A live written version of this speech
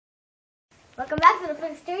Welcome back to the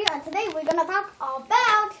Physics Studio, and today we're going to talk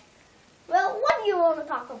about, well, what do you want to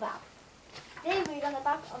talk about? Today we're going to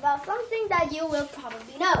talk about something that you will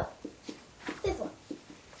probably know. This one.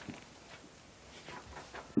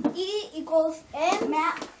 E equals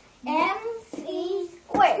mc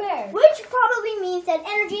squared, which probably means that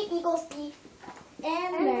energy equals the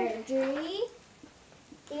energy.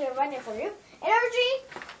 Here, run it for you. Energy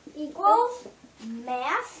equals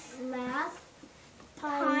mass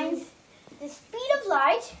times the speed of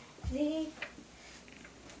light, the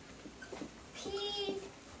speed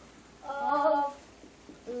of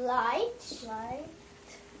light squared.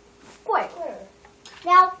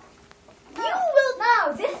 Now,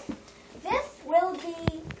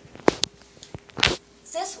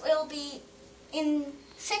 this will be in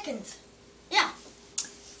seconds. Yeah,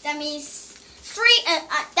 that means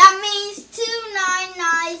that means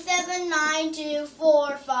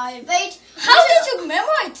 299799245. How did you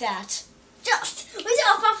memorize that? Just with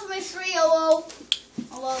approximately 300.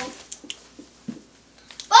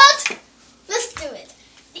 But let's do it.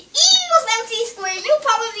 The E equals mc squared. You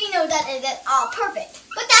probably know that is perfect,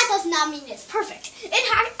 but that does not mean it's perfect. It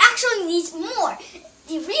actually needs more.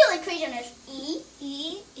 The real equation is E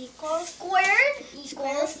equals squared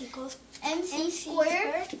equals mc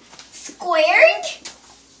squared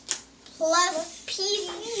plus PC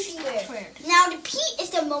squared. Now the P is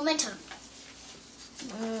the momentum.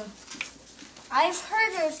 I've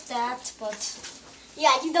heard of that, but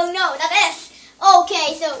yeah, you don't know that is.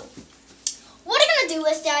 Okay, so what I'm gonna do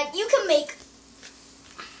is that you can make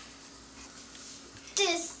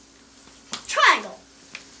this triangle.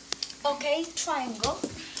 okay, triangle.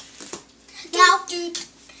 Now, you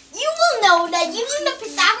will know that using the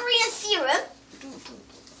Pythagorean theorem,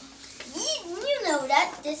 you know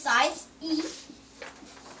that this side's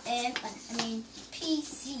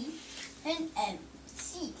PC and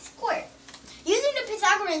MC squared. Using the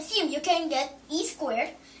Pythagorean theorem, you can get E squared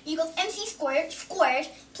equals MC squared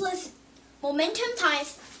plus momentum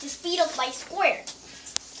times the speed of light squared.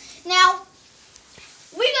 Now,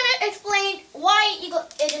 we're going to explain why it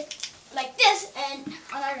is like this in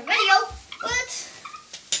another video, but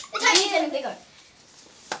the time is getting bigger.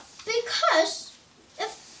 Because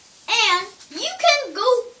you can go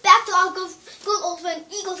back to our good old friend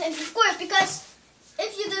equals MC squared, because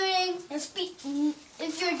if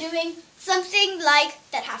you're doing something like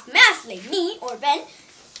that has mass, like me or Ben,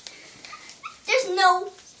 there's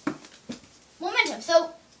no momentum.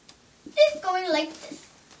 So it's going like this.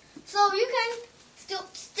 So you can still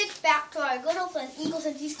stick back to our good old friend equals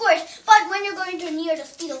MC squared, but when you're going to near the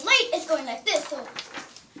speed of light, it's going like this. So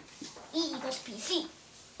E equals PC.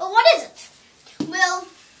 But what is it? Well,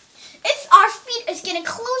 if our speed is getting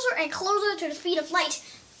closer and closer to the speed of light,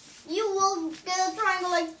 you will get a triangle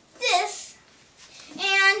like this,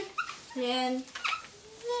 and Then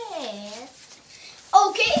this.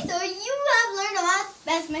 Okay, so you have learned about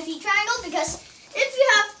Ben's messy triangle, because if you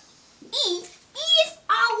have E is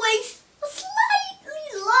always slightly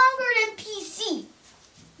longer than PC.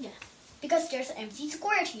 Yeah. Because there's an MC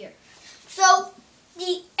squared here. So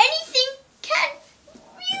anything can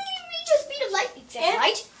really reach the speed of light, exactly,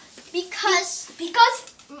 right? Because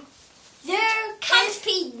there can't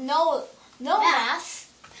be no mass.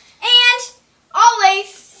 And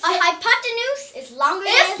always the hypotenuse is longer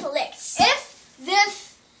than its ellipse. If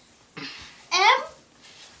this m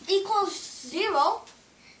equals 0,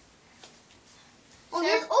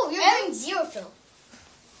 You're doing zero, Phil.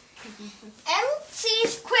 mc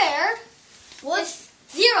squared was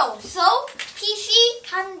 0, so PC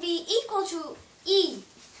can be equal to E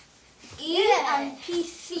and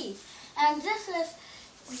PC, and this is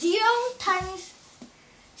 0 times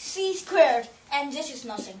c squared, and this is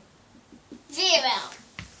nothing. 0.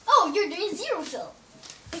 Oh, you're doing zero, Phil.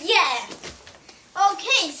 Yeah.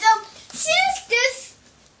 Okay, so since this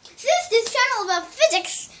channel is about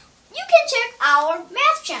physics, you can check our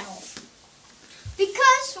math channels.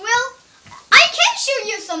 Because, well, I can show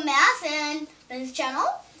you some math in this channel,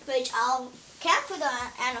 which can put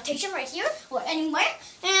an annotation right here or anywhere.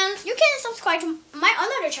 And you can subscribe to my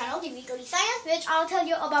another channel, The Weekly Science, which I'll tell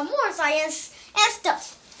you about more science and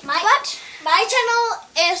stuff. My channel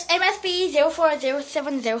is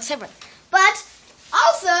MSP040707. But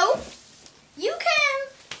also, you can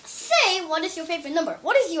say what is your favorite number.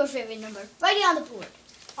 What is your favorite number? Write it on the board.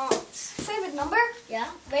 Favorite number? Yeah.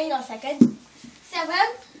 Wait a second. 7.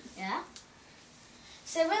 Yeah.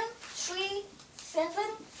 7 3 7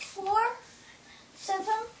 4 7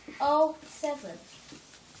 0 7.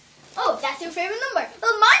 Oh, that's your favorite number.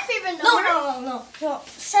 Well, my favorite number. No.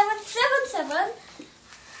 777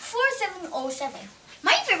 4707.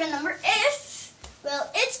 My favorite number is, well,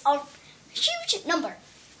 it's a huge number.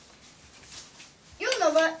 You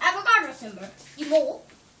remember Avogadro's number, the mole,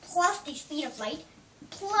 plus the speed of light,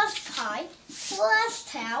 plus pi, plus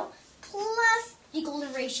tau, plus the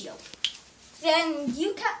golden ratio. Then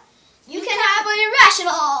you can have an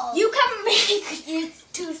irrational. You can make it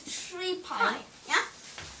to 3 pi. Yeah.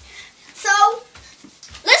 So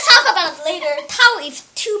Let's talk about it later. Tau is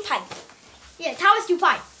 2 pi. yeah, tau is 2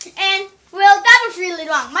 pi. And well, that was really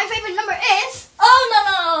wrong. My favorite number is Oh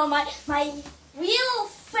no. My real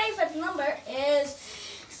favorite number is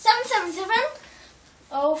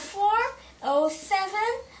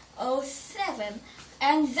 777040707,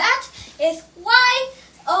 and that is why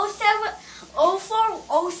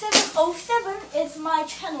 07040707 is my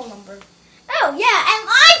channel number. oh yeah, and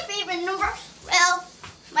my favorite number. Well,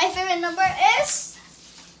 my favorite number is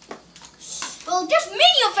just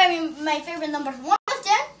many of my favorite numbers. One of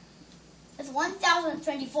them is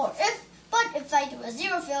 1024. If I do a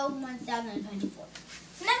zero fill, 1024.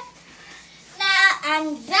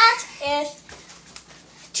 And that is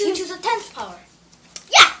 2 to the 10th power.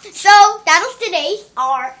 Yeah, so that was today's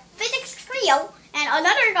our physics trio, and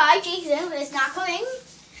another guy, Jason, is not coming.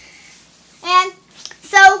 And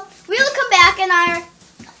so we'll come back in our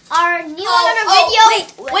new another video.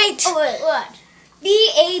 Wait. What?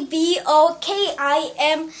 BABOKIM.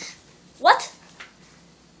 What?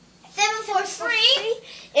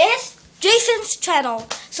 743 is Jason's channel.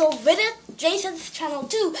 So visit Jason's channel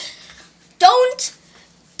too. Don't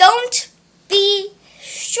be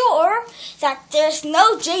sure that there's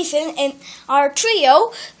no Jason in our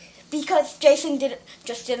trio because Jason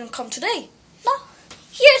didn't come today. No,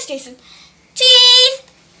 here's Jason. Cheese.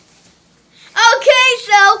 Okay,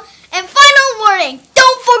 so and final warning: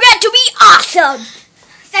 don't forget to be awesome.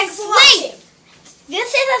 Thanks for watching.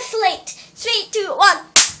 This is a slate. 3, 2, 1.